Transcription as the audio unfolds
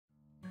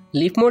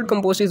Leaf mold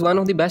compost is one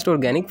of the best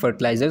organic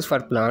fertilizers for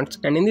plants,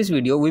 and in this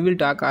video we will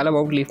talk all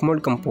about leaf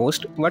mold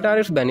compost, what are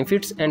its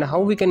benefits and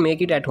how we can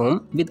make it at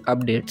home with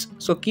updates.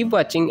 So keep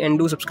watching and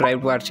do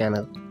subscribe to our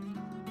channel.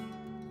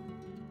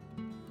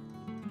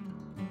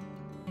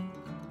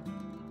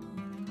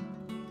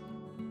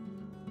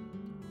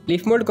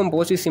 Leaf mold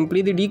compost is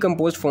simply the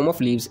decomposed form of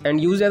leaves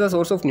and used as a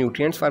source of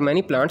nutrients for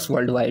many plants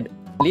worldwide.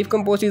 Leaf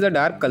compost is a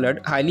dark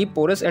colored, highly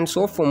porous and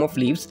soft form of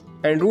leaves,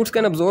 and roots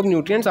can absorb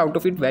nutrients out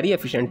of it very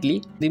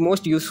efficiently. The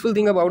most useful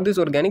thing about this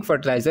organic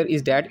fertilizer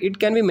is that it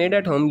can be made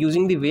at home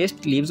using the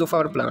waste leaves of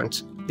our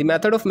plants. The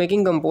method of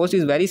making compost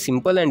is very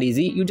simple and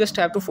easy. You just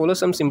have to follow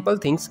some simple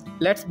things.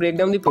 Let's break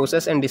down the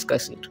process and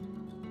discuss it.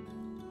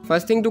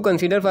 First thing to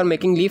consider for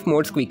making leaf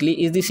molds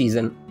quickly is the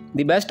season.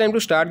 The best time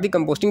to start the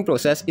composting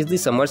process is the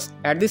summers.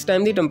 At this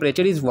time the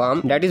temperature is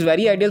warm, that is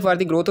very ideal for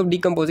the growth of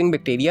decomposing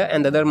bacteria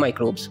and other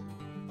microbes.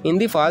 In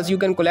the falls you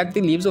can collect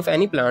the leaves of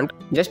any plant,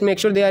 just make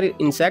sure they are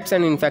insects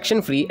and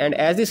infection free, and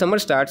as the summer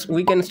starts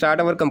we can start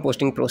our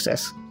composting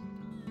process.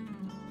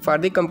 For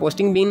the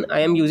composting bin I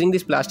am using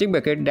this plastic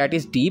bucket that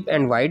is deep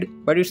and wide,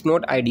 but it's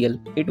not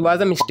ideal. It was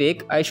a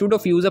mistake. I should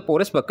have used a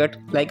porous bucket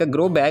like a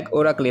grow bag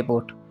or a clay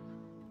pot.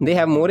 They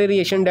have more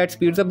aeration that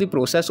speeds up the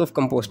process of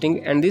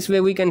composting, and this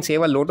way we can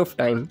save a lot of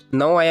time.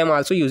 Now I am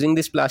also using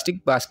this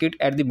plastic basket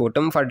at the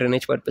bottom for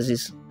drainage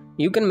purposes.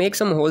 You can make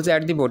some holes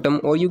at the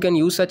bottom or you can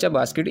use such a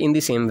basket in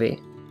the same way.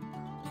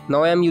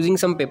 Now I am using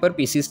some paper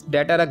pieces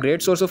that are a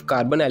great source of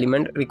carbon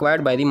element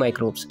required by the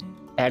microbes.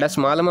 Add a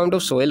small amount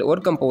of soil or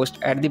compost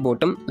at the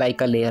bottom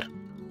like a layer.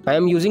 I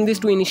am using this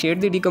to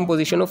initiate the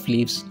decomposition of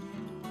leaves.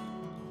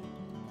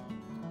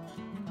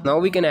 Now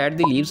we can add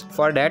the leaves.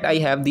 For that I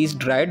have these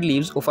dried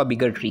leaves of a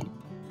bigger tree.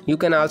 You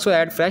can also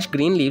add fresh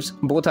green leaves,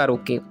 both are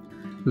okay.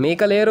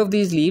 Make a layer of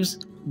these leaves,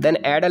 then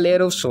add a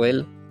layer of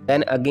soil,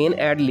 then again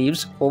add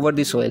leaves over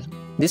the soil.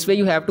 This way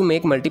you have to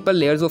make multiple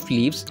layers of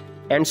leaves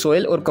and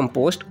soil or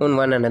compost on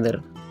one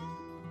another.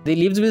 The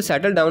leaves will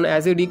settle down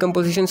as the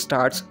decomposition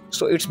starts,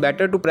 so it's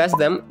better to press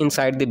them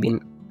inside the bin.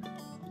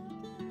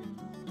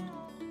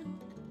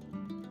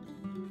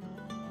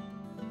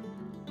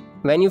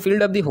 When you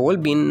filled up the whole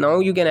bin, now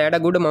you can add a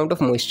good amount of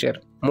moisture.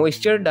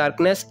 Moisture,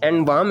 darkness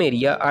and warm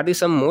area are the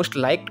some most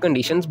liked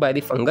conditions by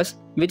the fungus,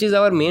 which is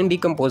our main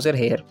decomposer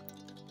here.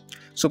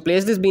 So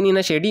place this bin in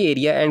a shady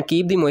area and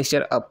keep the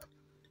moisture up.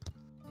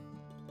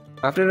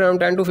 After around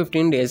 10 to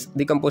 15 days,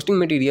 the composting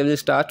material will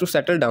start to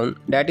settle down.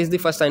 That is the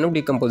first sign of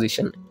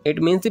decomposition.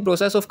 It means the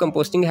process of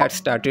composting has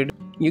started.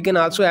 You can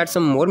also add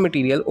some more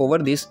material over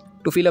this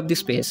to fill up the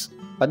space.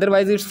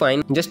 Otherwise it's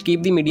fine, just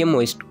keep the medium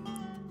moist.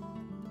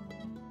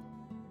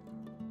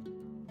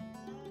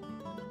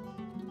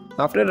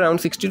 After around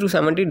 60 to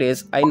 70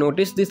 days, I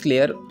noticed this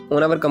layer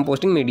on our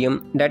composting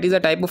medium, that is a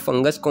type of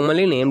fungus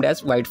commonly named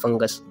as white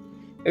fungus.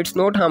 It's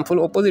not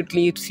harmful,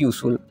 oppositely it's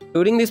useful.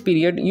 During this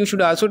period, you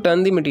should also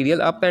turn the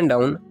material up and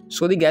down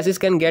so the gases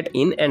can get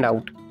in and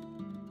out.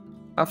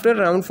 After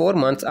around 4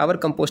 months, our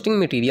composting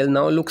material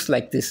now looks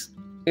like this.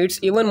 It's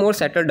even more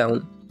settled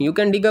down. You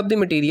can dig up the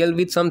material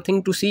with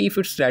something to see if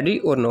it's ready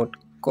or not.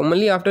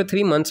 Commonly after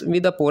 3 months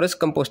with a porous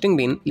composting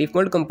bin, leaf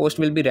mold compost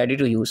will be ready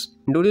to use.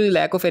 Due to the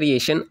lack of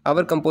aeration,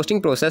 our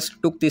composting process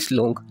took this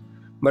long.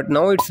 But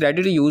now it's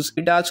ready to use.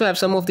 It also has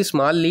some of the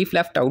small leaf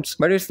left outs,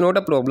 but it's not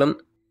a problem.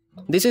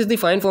 This is the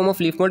fine form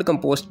of leaf mold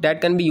compost that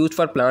can be used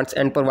for plants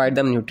and provide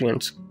them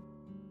nutrients.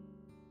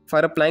 For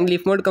applying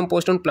leaf mold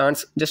compost on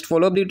plants, just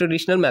follow the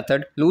traditional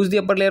method, lose the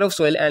upper layer of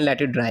soil and let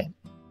it dry.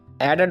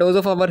 Add a dose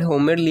of our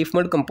homemade leaf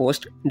mold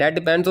compost that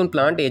depends on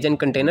plant age and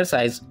container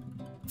size.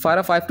 For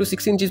a 5 to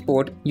 6 inches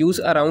pot, use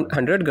around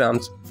 100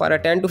 grams. For a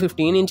 10 to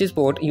 15 inches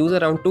pot, use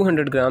around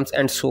 200 grams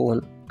and so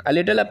on. A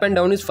little up and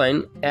down is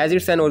fine as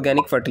it's an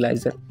organic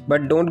fertilizer,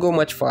 but don't go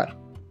much far.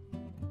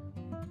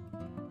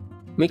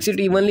 Mix it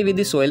evenly with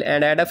the soil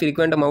and add a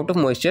frequent amount of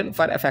moisture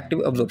for effective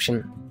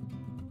absorption.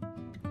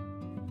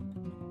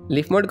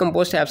 Leaf mold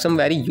compost have some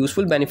very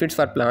useful benefits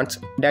for plants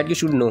that you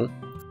should know.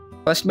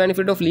 First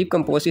benefit of leaf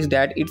compost is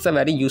that it's a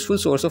very useful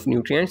source of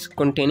nutrients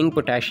containing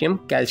potassium,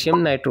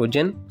 calcium,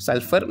 nitrogen,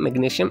 sulfur,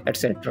 magnesium,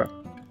 etc.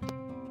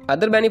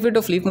 Other benefit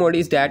of leaf mold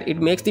is that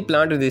it makes the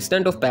plant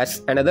resistant of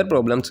pests and other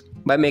problems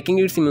by making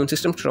its immune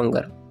system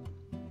stronger.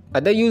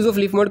 Other use of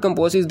leaf mold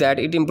compost is that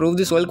it improves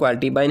the soil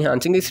quality by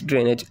enhancing its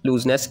drainage,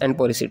 looseness and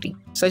porosity.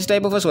 Such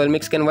type of a soil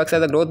mix can work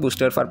as a growth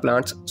booster for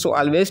plants, so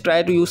always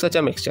try to use such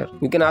a mixture.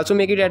 You can also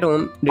make it at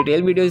home.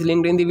 Detailed video is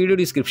linked in the video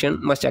description,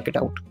 must check it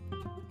out.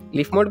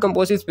 Leaf mold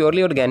compost is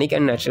purely organic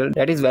and natural,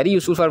 that is very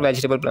useful for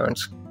vegetable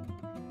plants.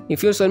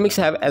 If your soil mix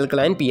have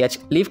alkaline pH,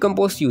 leaf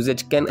compost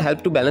usage can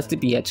help to balance the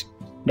pH.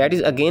 That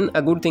is again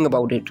a good thing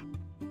about it.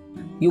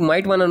 You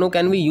might wanna know,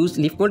 can we use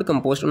leaf mold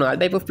compost on all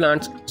type of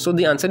plants? So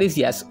the answer is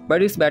yes,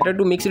 but it's better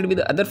to mix it with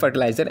other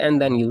fertilizer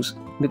and then use.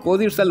 Because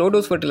it's a low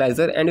dose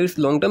fertilizer and its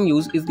long term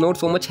use is not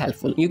so much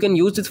helpful. You can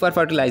use this for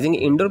fertilizing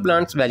indoor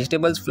plants,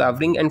 vegetables,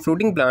 flowering and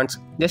fruiting plants.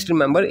 Just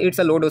remember it's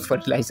a low dose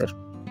fertilizer.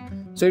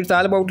 So it's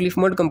all about leaf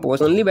mold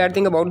compost. Only bad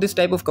thing about this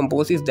type of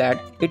compost is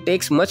that it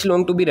takes much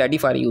long to be ready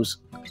for use.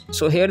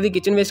 So here the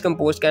kitchen waste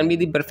compost can be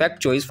the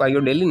perfect choice for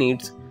your daily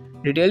needs.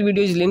 Detailed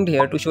video is linked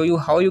here to show you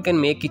how you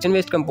can make kitchen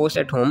waste compost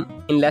at home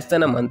in less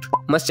than a month.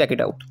 Must check it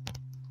out.